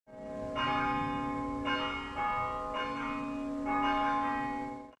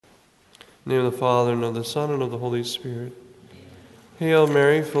In the name of the Father, and of the Son, and of the Holy Spirit. Hail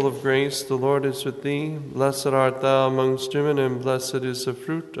Mary, full of grace, the Lord is with thee. Blessed art thou amongst women, and blessed is the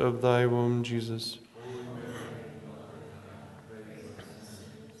fruit of thy womb, Jesus.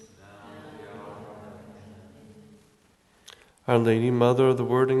 Our Lady, Mother of the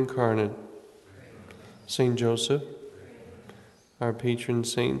Word incarnate, Saint Joseph, our patron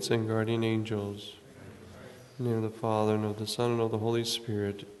saints and guardian angels, in the name of the Father, and of the Son, and of the Holy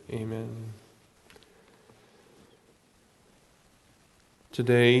Spirit. Amen.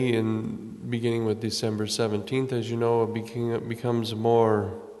 Today, beginning with December 17th, as you know, it becomes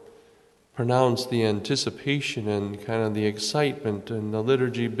more pronounced, the anticipation and kind of the excitement, and the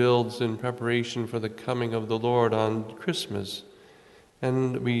liturgy builds in preparation for the coming of the Lord on Christmas.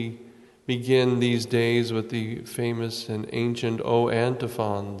 And we begin these days with the famous and ancient O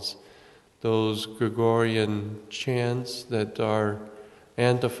antiphons, those Gregorian chants that are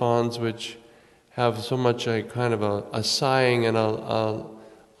antiphons which have so much a kind of a sighing and a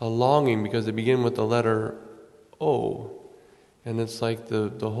longing, because they begin with the letter O. And it's like the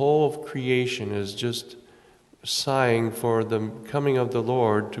whole of creation is just sighing for the coming of the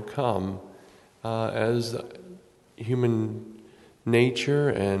Lord to come, as human nature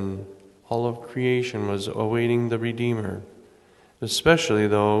and all of creation was awaiting the Redeemer, especially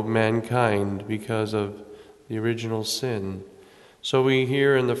though mankind, because of the original sin. So we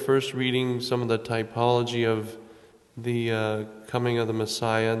hear in the first reading some of the typology of the coming of the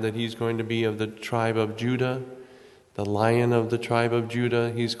Messiah, that he's going to be of the tribe of Judah, the Lion of the tribe of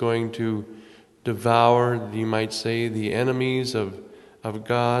Judah. He's going to devour, you might say, the enemies of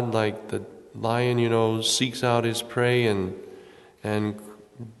God, like the lion, seeks out his prey and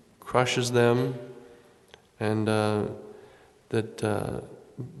crushes them, and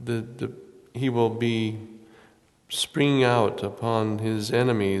he will be springing out upon his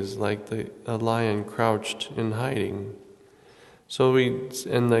enemies like a lion crouched in hiding. So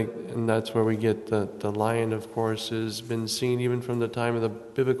and that's where we get the lion, of course, has been seen even from the time of the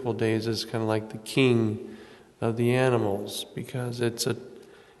biblical days as kind of like the king of the animals, because it's a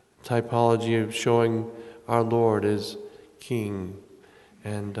typology of showing our Lord as king,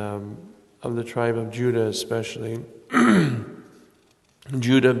 and of the tribe of Judah especially.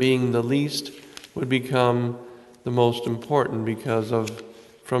 Judah, being the least, would become the most important, because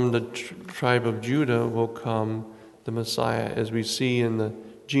from the tribe of Judah will come the Messiah, as we see in the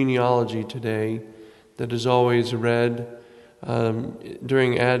genealogy today that is always read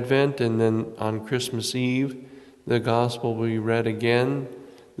during Advent, and then on Christmas Eve the gospel will be read again.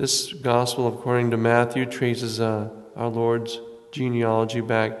 This gospel, according to Matthew, traces our Lord's genealogy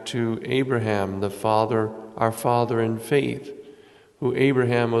back to Abraham, our father in faith, who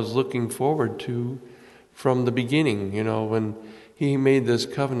Abraham was looking forward to from the beginning. When he made this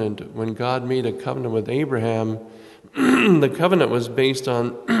covenant, when God made a covenant with Abraham, the covenant was based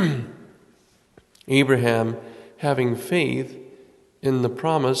on Abraham having faith in the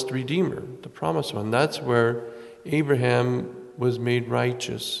promised Redeemer, the promised one. That's where Abraham was made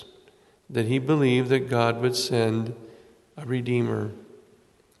righteous, that he believed that God would send a Redeemer,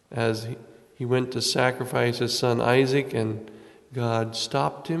 as he went to sacrifice his son Isaac, and God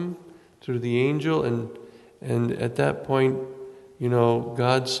stopped him through the angel, and at that point,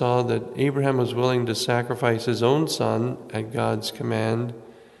 God saw that Abraham was willing to sacrifice his own son at God's command,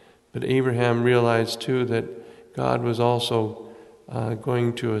 but Abraham realized too that God was also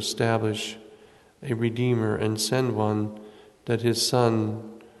going to establish a Redeemer and send one that his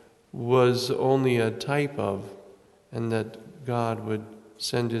son was only a type of, and that God would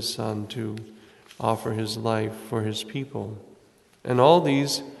send his son to offer his life for his people. And all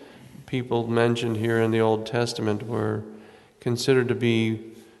these people mentioned here in the Old Testament were considered to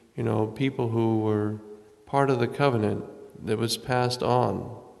be, people who were part of the covenant that was passed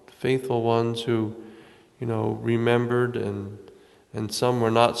on, faithful ones who, remembered, and some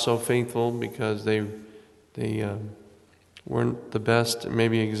were not so faithful because they weren't the best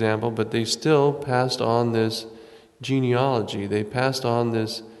maybe example, but they still passed on this genealogy. They passed on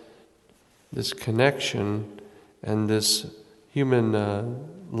this connection and this human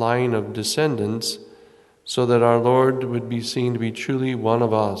line of descendants, so that our Lord would be seen to be truly one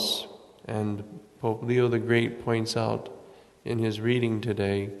of us. And Pope Leo the Great points out in his reading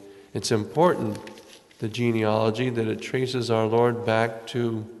today, it's important, the genealogy, that it traces our Lord back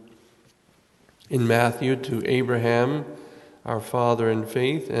to, in Matthew, to Abraham, our father in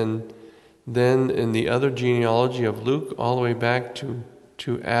faith, and then in the other genealogy of Luke, all the way back to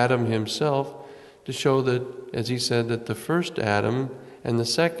Adam himself, to show that, as he said, that the first Adam and the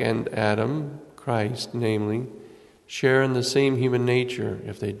second Adam, Christ namely, share in the same human nature.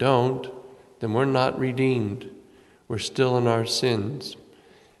 If they don't, then we're not redeemed. We're still in our sins.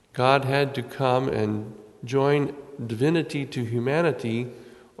 God had to come and join divinity to humanity,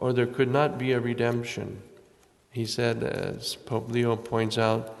 or there could not be a redemption. He said, as Pope Leo points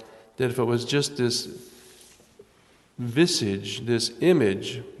out, that if it was just this visage, this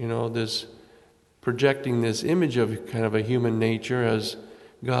image, this projecting this image of kind of a human nature, as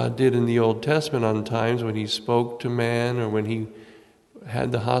God did in the Old Testament on times when he spoke to man, or when he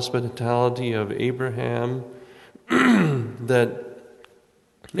had the hospitality of Abraham, that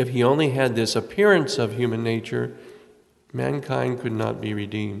if he only had this appearance of human nature, mankind could not be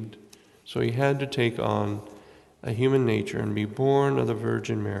redeemed. So he had to take on a human nature and be born of the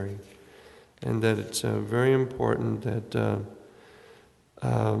Virgin Mary. And that it's very important that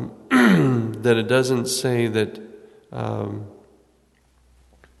that it doesn't say that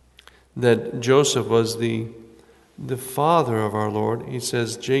that Joseph was the father of our Lord. He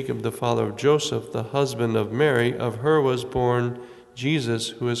says, Jacob, the father of Joseph, the husband of Mary, of her was born Jesus,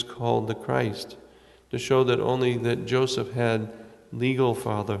 who is called the Christ, to show that only that Joseph had legal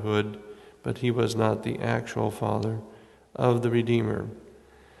fatherhood, but he was not the actual father of the Redeemer.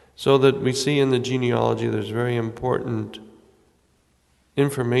 So that we see in the genealogy there's very important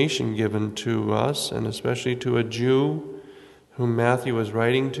information given to us, and especially to a Jew whom Matthew was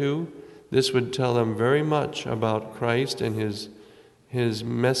writing to. This would tell them very much about Christ and his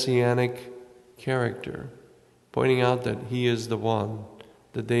messianic character, pointing out that he is the one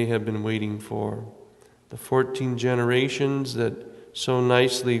that they have been waiting for. The 14 generations that so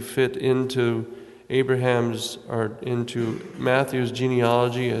nicely fit into Abraham's, or into Matthew's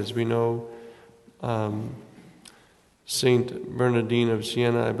genealogy, as we know, Saint Bernardine of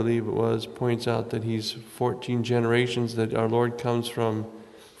Siena, I believe it was, points out that he's 14 generations, that our Lord comes from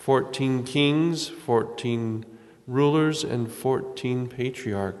 14 kings, 14 rulers, and 14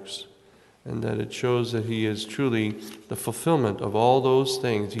 patriarchs, and that it shows that he is truly the fulfillment of all those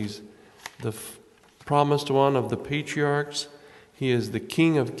things. He's the promised one of the patriarchs, he is the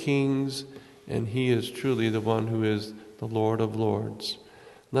King of kings, and he is truly the one who is the Lord of lords.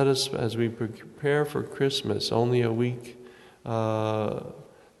 Let us, as we prepare for Christmas, only a week,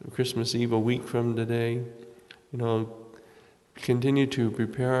 Christmas Eve, a week from today, continue to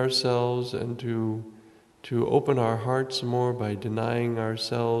prepare ourselves and to open our hearts more by denying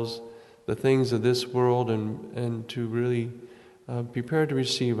ourselves the things of this world, and to really prepare to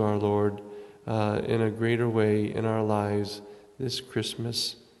receive our Lord in a greater way in our lives this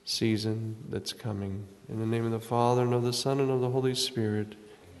Christmas season that's coming. In the name of the Father, and of the Son, and of the Holy Spirit.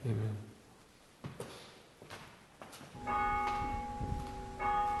 Amen.